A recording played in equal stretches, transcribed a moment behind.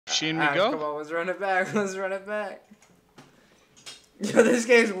seeing me go? Come on, let's run it back. Let's run it back. Yo, this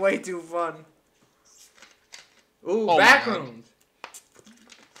game's way too fun. Ooh, Oh backrooms.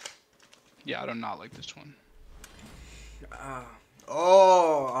 Yeah, I do not like this one.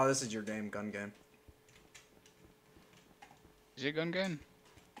 Oh, this is your game, gun game. Is it gun game?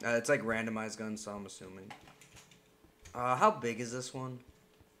 It's like randomized guns, so I'm assuming. How big is this one?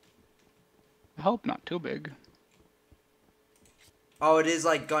 I hope not too big. Oh, it is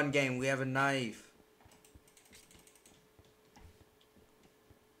like gun game. We have a knife.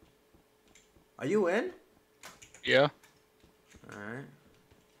 Are you in? Yeah. Alright.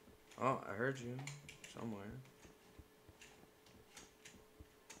 Oh, I heard you. Somewhere.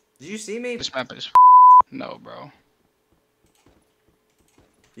 Did you see me? This map is no, bro.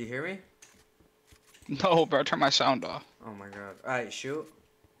 You hear me? No, bro. Turn my sound off. Oh my god. Alright, shoot.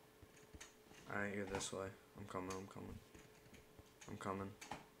 Alright, you're this way. I'm coming, I'm coming. I'm coming.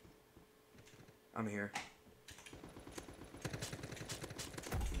 I'm here.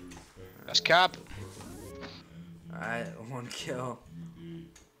 That's cap. Alright, 1 kill.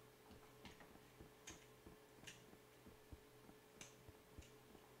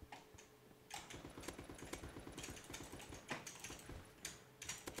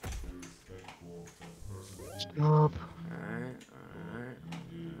 Stop. Alright.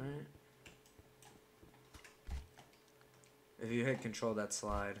 If you hit control that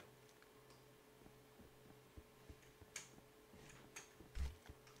slide.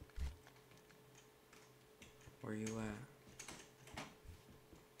 Where you at?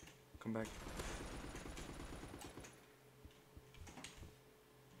 Come back.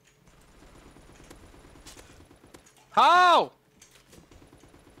 How?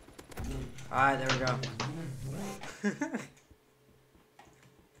 Alright, there we go.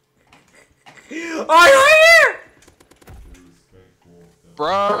 Oh, you're here!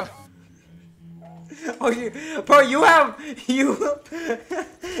 Bruh. Oh, you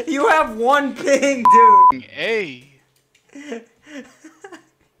have 1 ping, dude. Hey.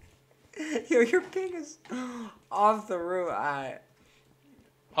 Yo, your ping is off the roof. Alright.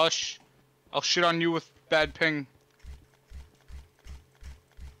 Hush. I'll shit on you with bad ping.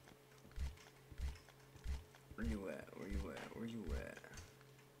 Where you at? Where you at? Where you at?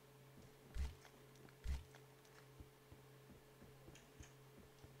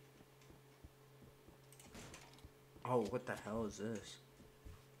 Oh, what the hell is this?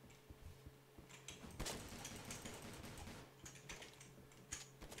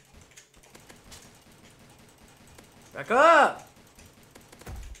 Back up!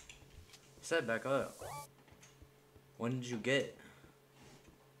 I said back up. When did you get?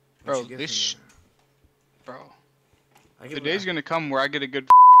 Bro, What'd you get this... from Bro. there? The day's gonna come where I get a good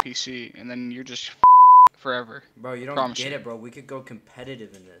PC, and then you're just forever. Bro, you don't Promise get you. it, bro. We could go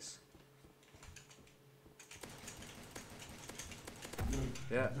competitive in this.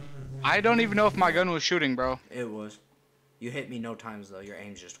 Yeah. I don't even know if my gun was shooting, bro. It was. You hit me no times, though. Your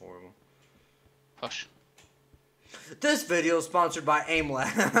aim's just horrible. Hush. This video is sponsored by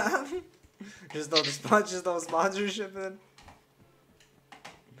AimLab. Just throw sponsorship in.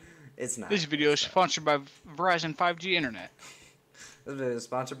 It's not. This video is sponsored by Verizon 5G Internet. This video is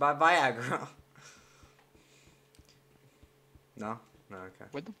sponsored by Viagra. No? No, okay.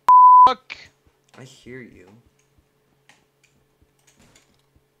 What the fuck? I hear you.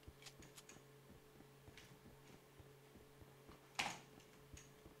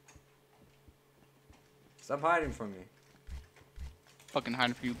 Stop hiding from me. Fucking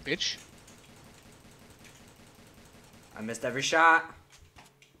hiding for you, bitch. I missed every shot.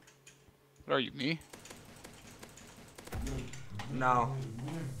 What are you, me? No.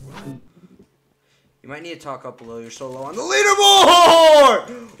 You might need to talk up a little. You're so low on the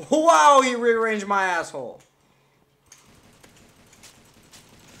leaderboard! Wow, he rearranged my asshole.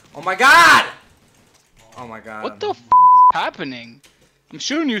 Oh my god! Oh my god. What the f happening? I'm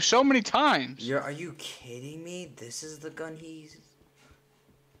shooting you so many times. Are you kidding me? This is the gun he's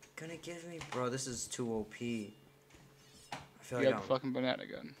gonna give me? Bro, this is too OP. I feel You like have a fucking banana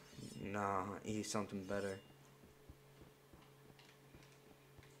gun. Nah, eat something better.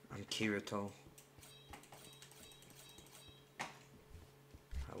 I'm Kirito.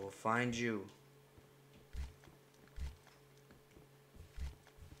 I will find you.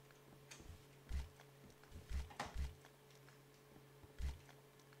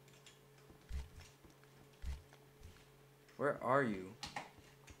 Where are you?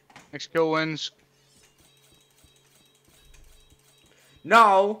 Next kill wins.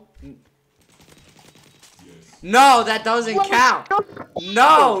 No! No, that doesn't count.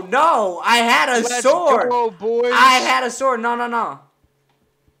 No, I had a sword. Let's go, boys. I had a sword. No.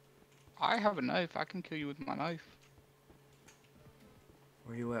 I have a knife. I can kill you with my knife.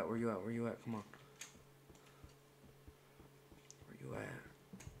 Where you at? Where you at? Where you at? Come on. Where you at?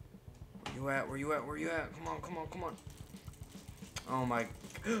 Where you at? Where you at? Where you at? Come on, come on, come on. Oh my.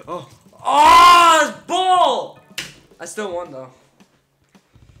 Oh. Oh, bull! I still won though.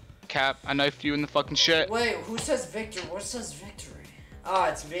 Cap, I knifed you in the fucking shit. Wait, who says victory? What says victory? Ah,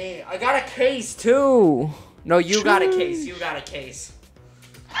 it's me. I got a case too. No, you got a case. You got a case.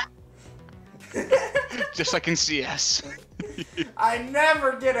 Just like in CS. I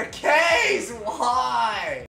never get a case. Why?